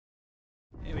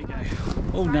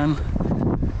all done,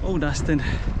 all dusted.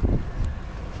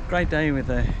 Great day with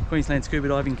the Queensland Scuba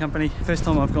Diving Company. First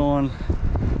time I've gone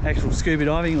actual scuba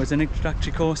diving. It was an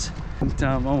introductory course, and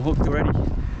I'm hooked already.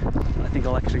 I think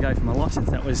I'll actually go for my license.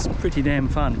 That was pretty damn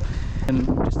fun and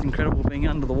just incredible being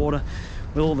under the water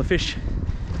with all the fish,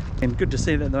 and good to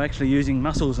see that they're actually using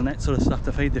mussels and that sort of stuff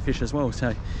to feed the fish as well,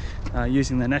 so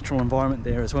using the natural environment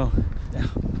there as well. Yeah,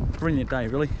 brilliant day,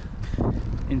 really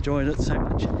enjoyed it so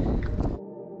much.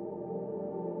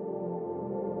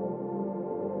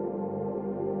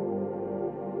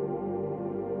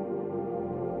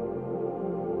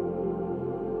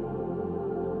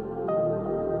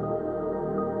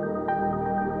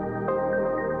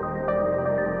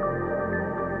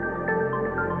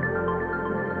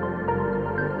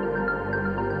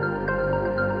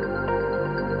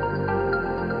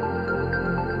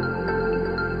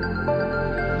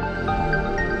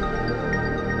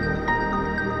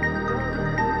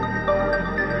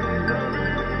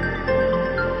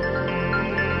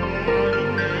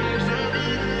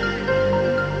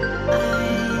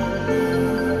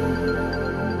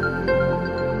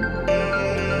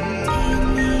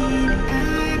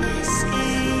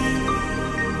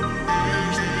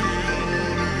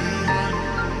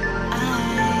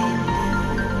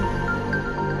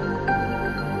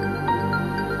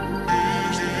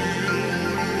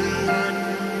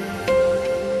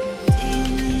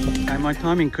 My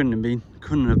timing couldn't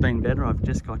have been better. I've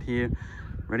just got here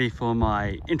ready for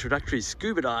my introductory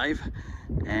scuba dive,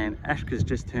 and Ashka's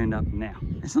just turned up now.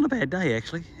 It's not a bad day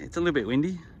actually. It's a little bit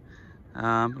windy.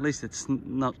 At least it's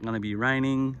not going to be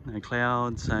raining, no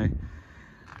clouds, so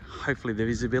hopefully the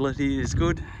visibility is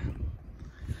good.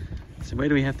 So where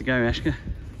do we have to go, Ashka?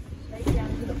 Straight down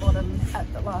to the bottom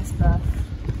at the last berth,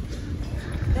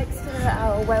 next to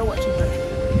our whale watching room.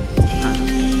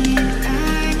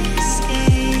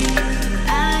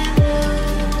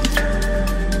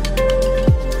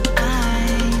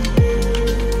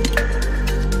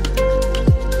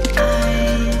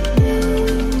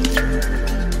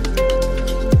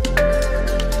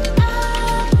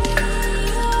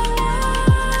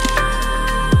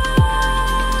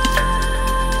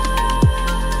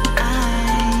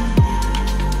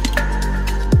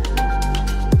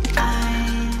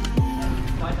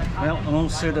 Well, I'm all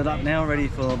suited up now, ready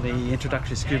for the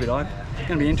introductory scuba dive. It's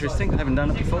going to be interesting. I haven't done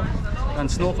it before. Done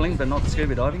snorkeling, but not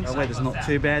scuba diving. The weather's not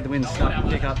too bad. The wind's starting to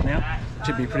pick up now. It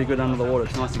should be pretty good under the water.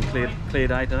 It's nice and clear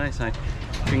day today, so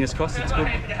fingers crossed it's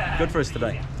good for us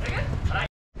today.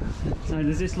 So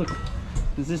does this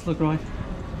look right?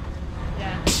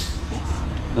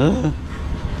 Yeah.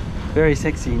 Very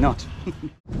sexy knot.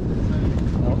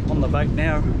 Well, on the boat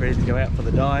now, ready to go out for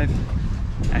the dive.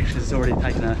 Ashley's already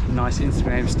taken a nice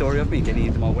Instagram story of me getting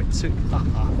into my wetsuit.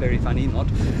 Very funny, not.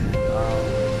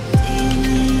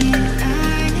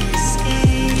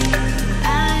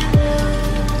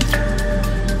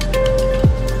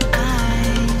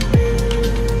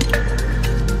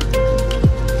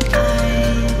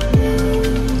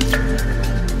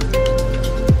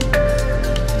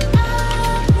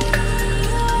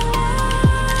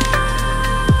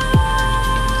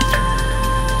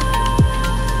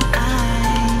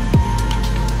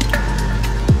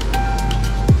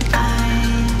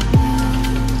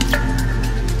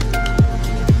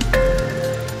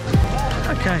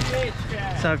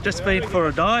 So I've just been for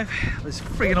a dive. It was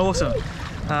freaking awesome.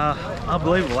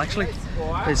 Unbelievable actually.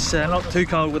 It's not too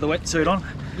cold with the wetsuit on.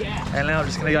 And now I'm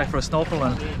just going to go for a snorkel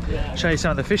and show you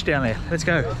some of the fish down there. Let's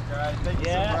go.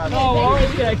 Yeah, no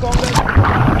worries. Yeah, go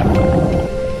on.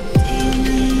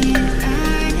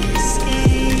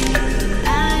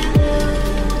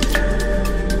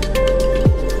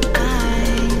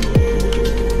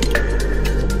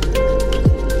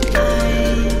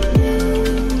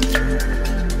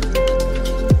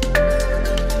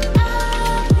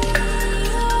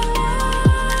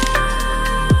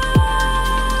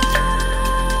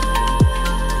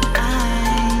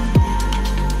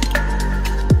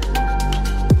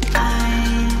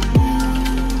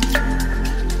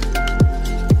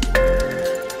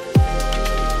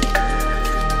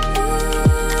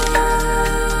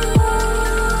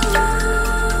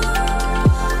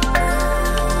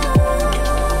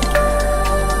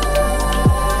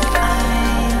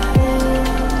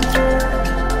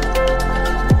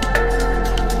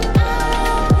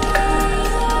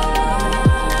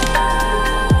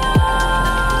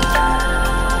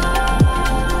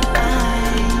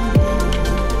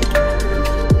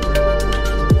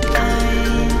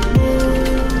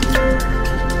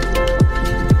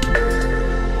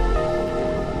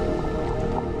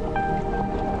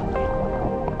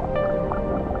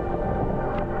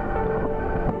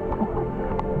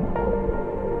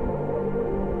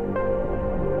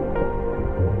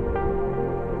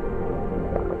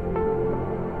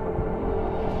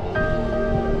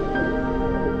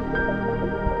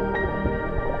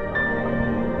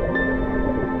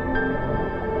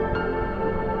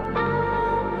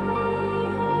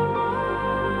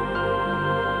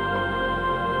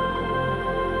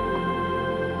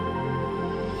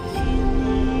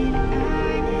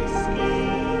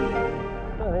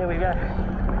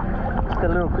 Just a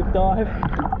little quick dive.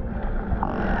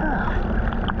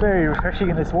 Very refreshing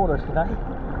in this water today.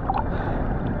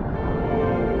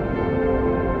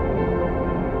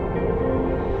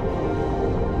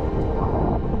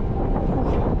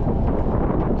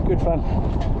 Good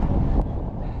fun.